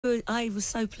I was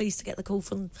so pleased to get the call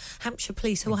from Hampshire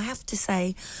Police, who I have to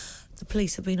say, the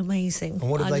police have been amazing. And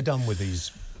what have they done with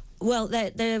these? Well,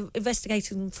 they're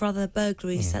investigating for other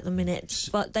burglaries at the minute,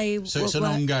 but they... So it's an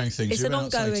ongoing thing. It's an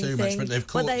ongoing thing. Much, but they've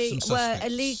caught they some suspects. were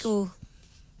illegal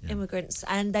immigrants,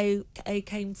 and they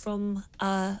came from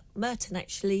Merton.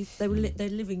 Actually, they're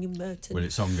living in Merton. Well,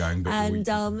 it's ongoing, but and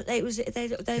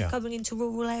they're coming into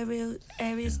rural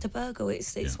areas to burgle.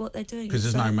 It's what they're doing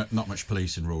because there's not much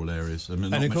police in rural areas. I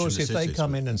mean, and of course, if cities, they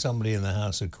come in and somebody in the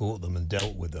house had caught them and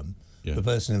dealt with them, the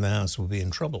person in the house will be in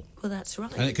trouble. Well, that's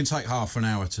right. And it can take half an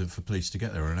hour for police to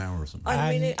get there, or an hour or something.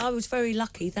 I mean, I was very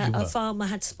lucky that a farmer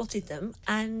had spotted them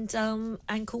and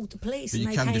called the police. But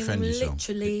and you can defend yourself.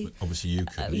 Literally, obviously, you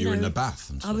can. You were in the bath.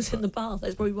 And stuff I was in the bath.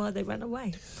 That's probably why they ran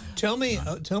away. Tell me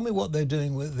what they're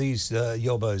doing with these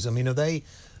yobbos. I mean, are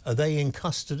they in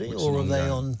custody or are they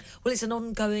on? Well, it's an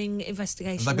ongoing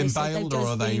investigation. Have they been bailed or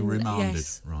are they remanded?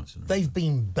 Yes. Right. So they've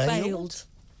been bailed.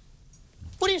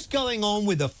 What is going on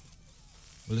with the?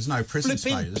 Well, there's no prison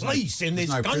flipping police in this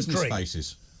country. Prison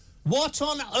spaces. What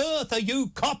on earth are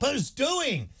you coppers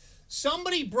doing?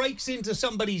 Somebody breaks into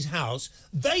somebody's house,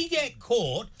 they get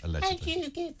caught, allegedly, and you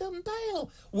give them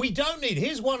bail. We don't need...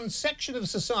 Here's one section of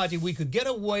society we could get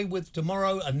away with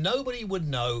tomorrow and nobody would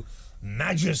know.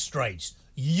 Magistrates.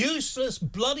 Useless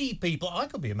bloody people. I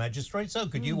could be a magistrate, so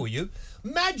could you or you.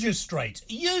 Magistrates.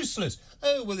 Useless.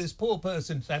 Oh, well, this poor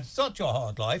person's had such a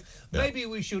hard life. Maybe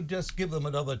we should just give them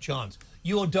another chance.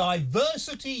 Your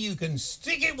diversity, you can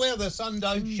stick it where the sun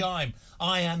don't shine.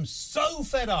 I am so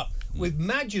fed up with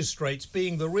magistrates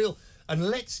being the real... And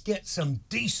let's get some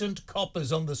decent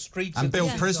coppers on the streets. And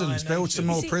build prisons, build some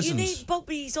more prisons. You need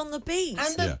bobbies on the beat.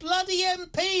 And the bloody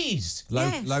MPs.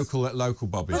 Local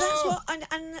bobbies. Well, that's what,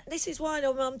 and this is why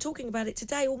I'm talking about it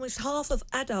today. Almost half of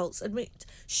adults admit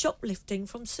shoplifting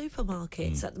from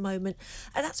supermarkets at the moment.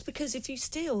 And that's because if you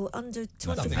steal under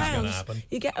 £200,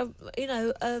 you get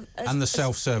and the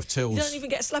self-serve tills. You don't even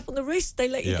get a slap on the wrist. They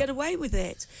let you get away with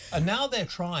it. And now they're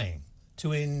trying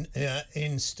to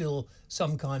instill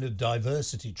some kind of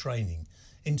diversity training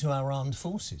into our armed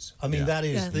forces. I mean, that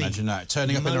is the... Imagine that,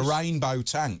 turning up in a rainbow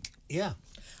tank. Yeah.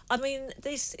 I mean,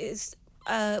 this is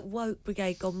woke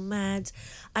brigade gone mad.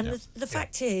 And the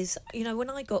fact is, when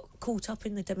I got caught up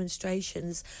in the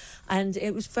demonstrations, and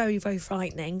it was very, very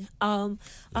frightening,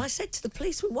 I said to the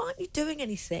policeman, why aren't you doing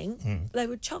anything? They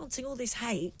were chanting all this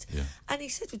hate. And he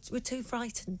said, we're too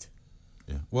frightened.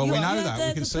 Yeah. Well, we know that.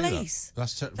 We can see police. that.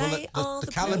 That's the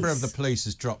calibre of the police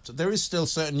has dropped. There is still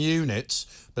certain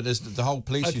units, but the whole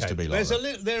police used to be like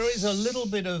that. There is a little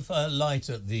bit of light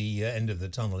at the end of the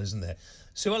tunnel, isn't there?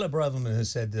 Suella Braverman has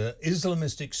said that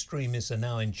Islamist extremists are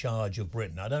now in charge of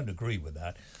Britain. I don't agree with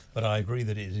that, but I agree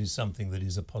that it is something that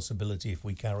is a possibility if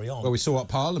we carry on. Well, we saw at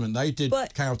Parliament, they did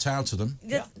kowtow to them.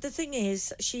 The thing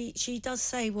is, she does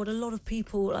say what a lot of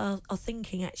people are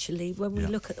thinking, actually, when we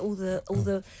look at all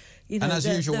the and as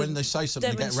usual, when they say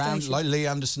something, they get round, like Lee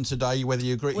Anderson today, whether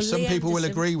you agree. Some people will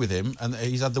agree with him, and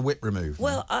he's had the whip removed.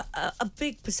 Well, a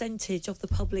big percentage of the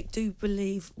public do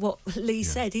believe what Lee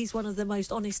said. He's one of the most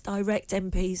honest, direct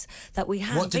MPs that we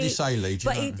have. What did he say, Lee?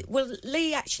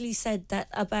 Lee actually said that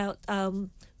about...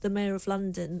 the Mayor of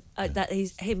London, that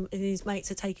him and his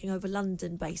mates are taking over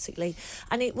London, basically.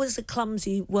 And it was a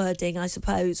clumsy wording, I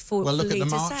suppose, for Lee to say. Well, look at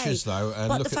the marches, though.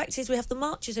 But the fact is, we have the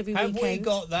marches every weekend. Have we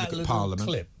got that little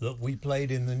clip that we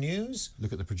played in the news?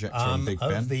 Look at the projector on Big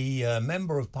Ben. Of the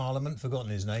Member of Parliament,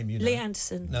 forgotten his name, Lee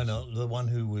Anderson. No, the one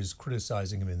who was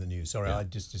criticising him in the news. Sorry, I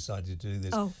just decided to do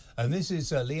this. Oh. And this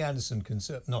is Lee Anderson,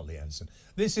 not Lee Anderson.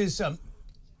 This is... it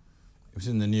was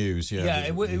in the news, yeah. Yeah,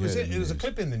 it was a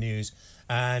clip in the news,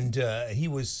 and he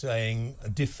was saying,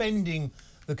 defending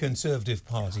the Conservative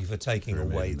Party for taking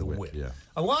away the whip. Yeah.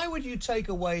 And why would you take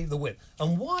away the whip?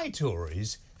 And why,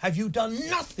 Tories, have you done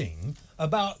nothing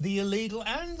about the illegal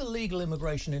and the legal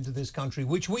immigration into this country,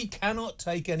 which we cannot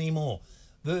take anymore?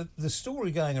 The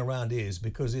story going around is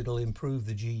because it'll improve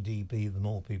the GDP the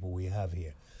more people we have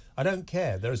here. I don't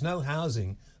care. There is no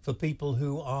housing for people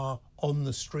who are on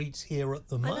the streets here at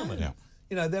the moment.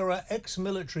 There are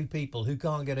ex-military people who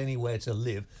can't get anywhere to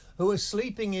live, who are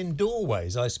sleeping in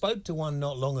doorways. I spoke to one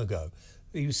not long ago.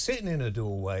 He was sitting in a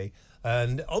doorway,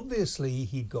 and obviously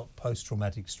he'd got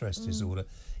post-traumatic stress disorder.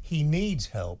 He needs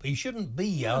help. He shouldn't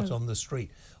be out on the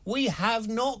street. We have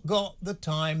not got the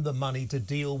time, the money to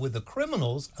deal with the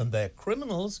criminals, and they're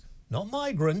criminals, not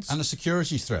migrants. And a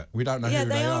security threat. We don't know who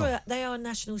they are. They are a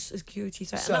national security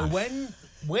threat. So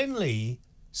when Lee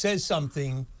says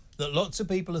something that lots of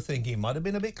people are thinking might have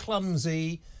been a bit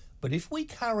clumsy, but if we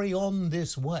carry on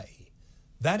this way,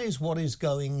 that is what is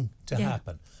going to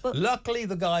happen. But luckily,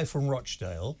 the guy from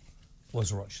Rochdale,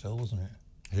 wasn't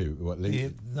it? Who? What?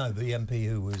 Lee? The MP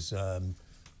who was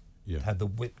had the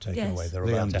whip taken away. They're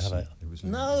Lee about Anderson. to have it.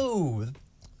 No.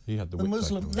 He had the The whip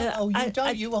Muslim. taken away. No, you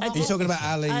don't. You are. He's talking about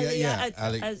Ali. Ali,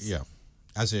 Ali.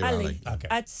 Azir Ali. Okay.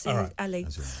 Ali.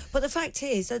 But the fact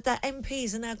is that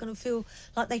MPs are now going to feel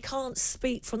like they can't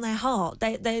speak from their heart.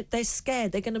 They're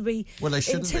scared. They're going to be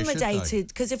intimidated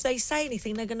because if they say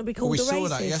anything, they're going to be called a racist. We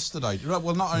saw that yesterday.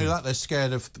 Well, not only that, they're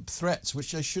scared of threats,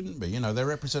 which they shouldn't be. You know, they're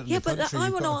representing the country. Yeah, but I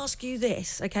want to ask you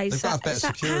this, okay? They've got to have better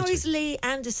security. How is Lee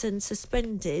Anderson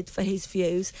suspended for his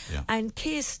views and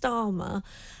Keir Starmer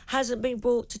hasn't been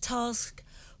brought to task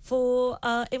for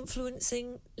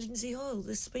influencing Lindsay Hoyle,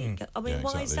 the Speaker? I mean,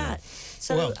 why is that?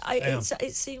 So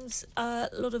it seems a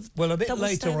lot of a bit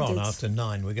later standards. on, after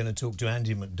 9, we're going to talk to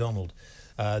Andy MacDonald,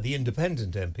 the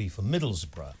independent MP for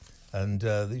Middlesbrough, and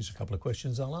these are a couple of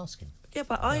questions I'll ask him. Yeah,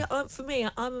 but for me,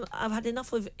 I've had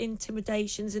enough of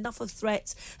intimidations, enough of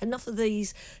threats, enough of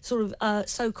these sort of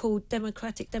so-called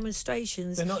democratic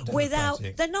demonstrations. They're not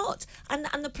democratic. They're not. And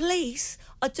the police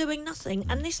are doing nothing.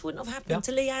 And this wouldn't have happened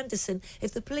to Lee Anderson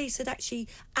if the police had actually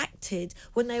acted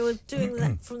when they were doing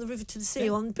that from the river to the sea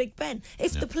on Big Ben.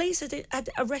 If the police had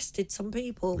arrested some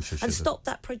people and stopped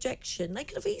that projection, they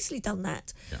could have easily done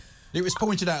that. Yeah. It was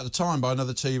pointed out at the time by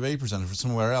another TV presenter from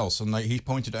somewhere else, and he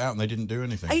pointed it out, and they didn't do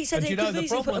anything. He said he could have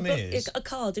easily put a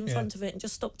card in front of it and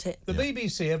just stopped it. The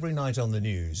BBC every night on the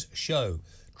news show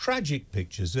tragic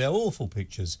pictures. They're awful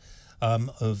pictures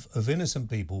of innocent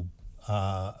people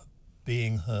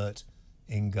being hurt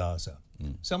in Gaza.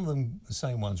 Some of them the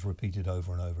same ones repeated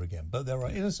over and over again. But there are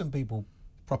innocent people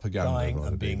dying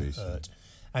and being hurt,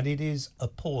 and it is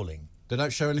appalling. They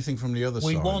don't show anything from the other side.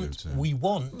 We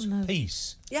want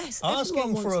peace. Yes,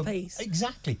 asking for peace.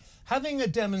 Exactly. Having a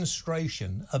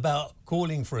demonstration about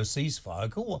calling for a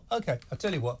ceasefire. Cool. Okay, I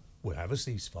tell you what, we'll have a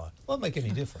ceasefire. Won't make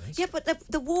any difference. Yeah, but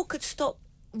the war could stop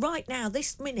right now,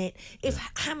 this minute, if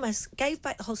Hamas gave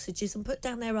back the hostages and put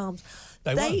down their arms.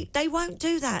 They won't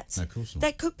do that. No, of course not.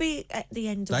 They could be at the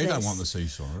end of this. They don't want the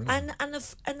ceasefire.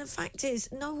 And the fact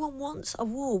is, no one wants a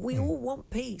war. We all want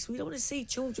peace. We don't want to see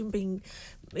children being,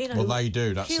 well, they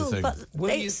do. That's killed. the thing. But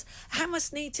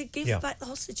Hamas need to give back the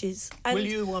hostages. And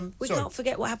we can't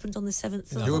forget what happened on the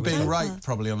 7th of October. They were being raped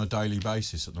probably on a daily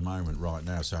basis at the moment, right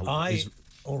now. So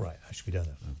all right, actually, we don't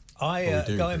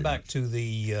know. Going back to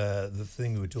the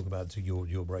thing we were talking about, to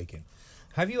your break-in,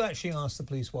 have you actually asked the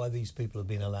police why these people have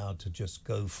been allowed to just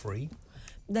go free?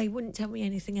 They wouldn't tell me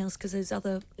anything else because there's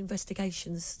other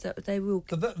investigations that they will.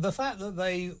 The fact that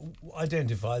they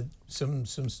identified some,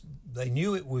 they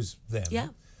knew it was them. Yeah.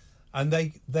 And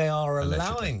they are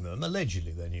allowing them.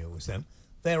 Allegedly, they knew it was them.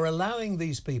 They're allowing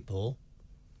these people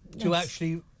to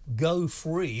actually go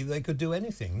free. They could do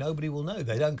anything. Nobody will know.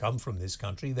 They don't come from this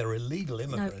country. They're illegal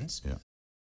immigrants. No.